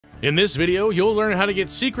In this video, you'll learn how to get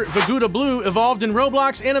Secret Veguta Blue Evolved in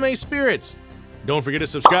Roblox Anime Spirits. Don't forget to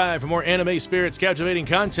subscribe for more Anime Spirits captivating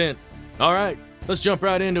content. Alright, let's jump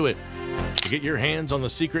right into it. To get your hands on the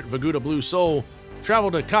Secret Veguta Blue Soul,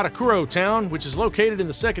 travel to Katakuro Town, which is located in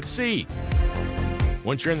the Second Sea.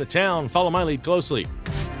 Once you're in the town, follow my lead closely.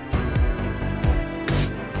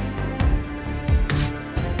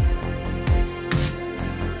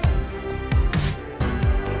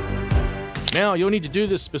 Now, you'll need to do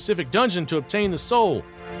this specific dungeon to obtain the soul.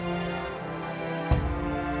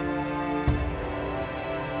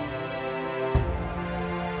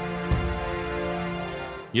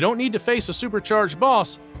 You don't need to face a supercharged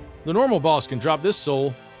boss. The normal boss can drop this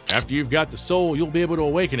soul. After you've got the soul, you'll be able to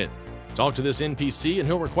awaken it. Talk to this NPC and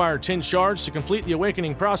he'll require 10 shards to complete the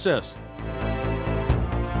awakening process.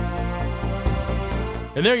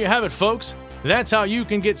 And there you have it, folks. That's how you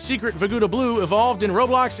can get Secret Veguta Blue Evolved in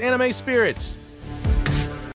Roblox Anime Spirits.